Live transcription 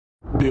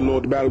Dear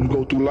Lord, the battles we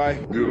go through life.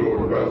 Dear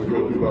Lord, the battles we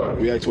go through life.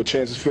 We ask for a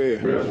chance is fair.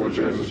 We ask for a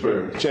chance is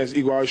fair. Chance to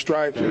equal our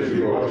stripes. Chance to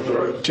equal our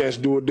stripes. Chance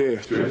to do it there.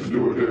 Chance to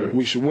do it there.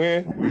 We should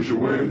win. We should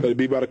win. Let it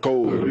be by the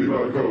code. Let it be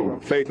by the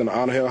code. Faith and the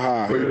honor held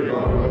high. Faith and the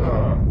honor held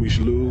high. We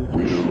should lose.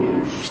 We should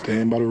lose.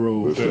 Stand by the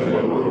road. Stand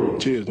by the road.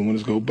 Cheers, the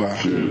winners go by.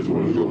 Cheers, the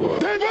winners go by.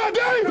 Day by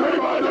day. Day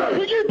by day.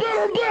 We get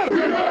better and better. We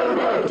get better and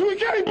better. Till we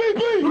can't beat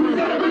beat. Till we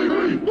can't beat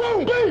beat.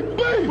 Won't beat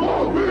beat.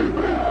 Won't beat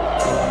beat.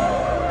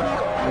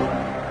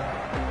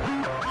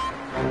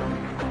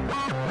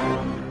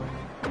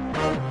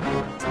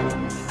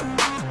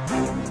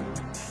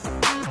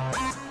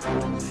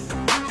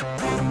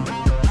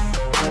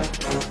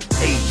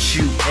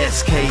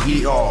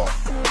 H-U-S-K-E-R,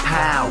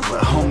 power,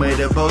 home of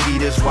the boogie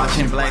that's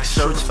watching black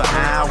shirts for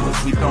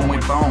hours. We throwing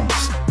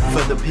bones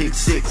for the pick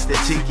six. The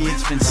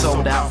ticket's been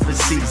sold out for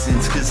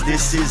seasons, cause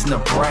this is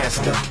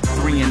Nebraska,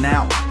 3 and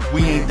out.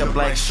 We ain't the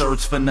black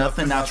shirts for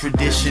nothing. Our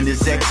tradition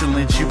is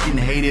excellent. You can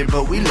hate it,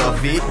 but we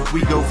love it.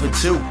 We go for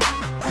 2,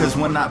 cause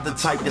we're not the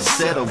type to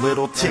settle.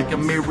 It'll take a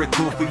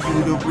miracle for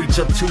you to reach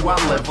up to our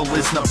level.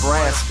 It's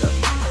Nebraska,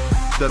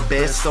 the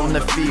best on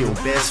the field,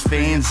 best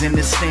fans in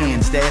the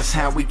stands. That's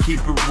how we keep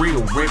it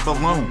real. Red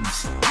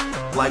balloons,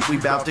 like we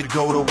bout to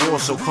go to war.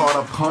 So caught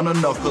up, hunter,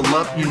 knuckle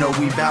up, you know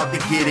we bout to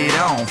get it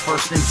on.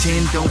 1st and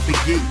 10, don't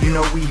forget, you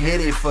know we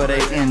headed for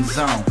the end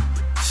zone.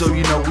 So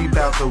you know we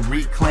bout to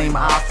reclaim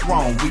our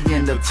throne. We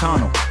in the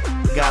tunnel,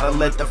 gotta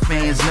let the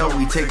fans know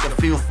we take the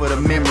field for the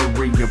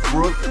memory of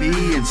Brooke B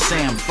and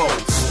Sam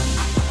Foltz.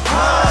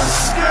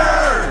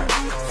 Husker!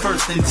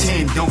 1st and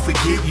 10, don't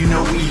forget, you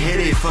know we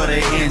headed for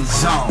the end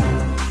zone.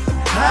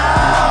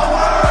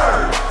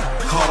 Power!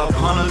 Caught up,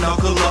 hunter,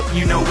 knuckle up,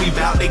 you know we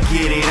bout to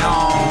get it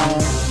on.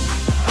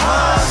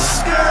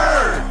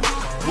 Husker!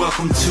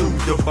 Welcome to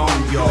the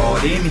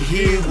boneyard, in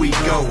here we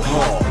go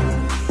hard.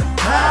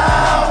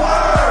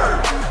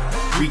 Power!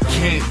 We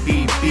can't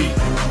be beat,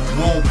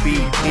 won't be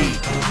beat.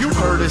 You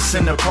heard us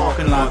in the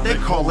parking lot, they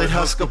call it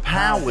Husker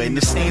Power. In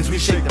the stands we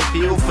shake the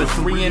field for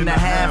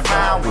 3.5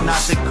 hours.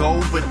 Not the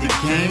goal, but the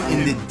game,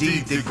 and the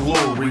deed, the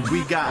glory.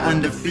 We got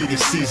undefeated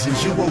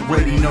seasons, you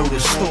already know the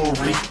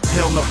story.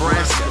 Hell,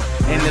 Nebraska,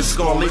 and the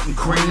scarlet and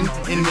cream,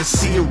 in the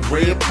sea of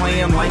red,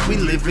 playing like we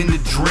live in the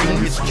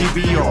dream. It's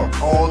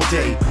GBR all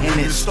day, and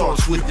it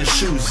starts with the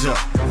shoes up.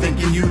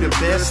 Thinking you the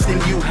best,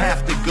 then you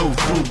have to go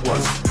through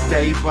us.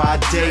 Day by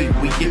day,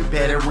 we get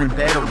better and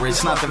better.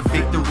 It's not the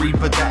victory,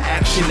 but the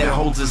action that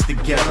holds us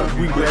together.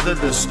 We weather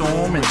the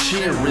storm and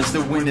cheer as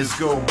the winners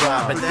go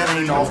by. But that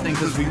ain't often,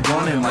 cause we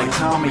running like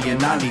Tommy in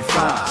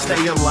 95.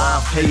 Stay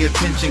alive, pay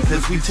attention,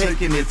 cause we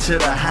taking it to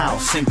the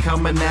house. And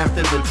coming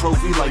after the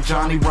trophy like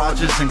Johnny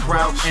Rogers and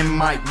Crouch and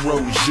Mike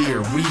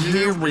Rozier. We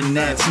here and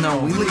that's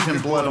known. We leaving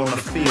blood on the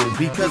field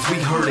because we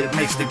heard it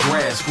makes the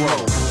grass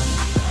grow.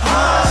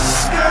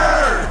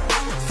 Husker!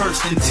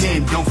 1st and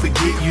 10, don't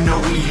forget, you know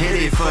we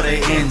headed for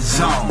the end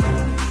zone.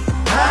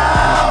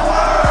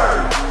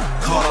 Power!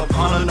 Caught up,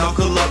 hunter,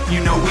 knuckle up, you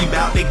know we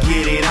bout to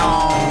get it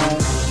on.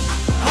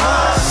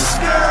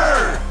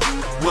 Husker!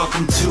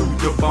 Welcome to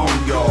the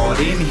boneyard,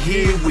 in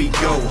here we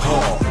go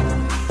hard.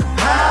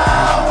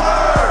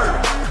 Power!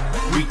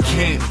 We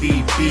can't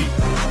be beat,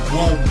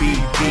 won't be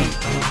beat.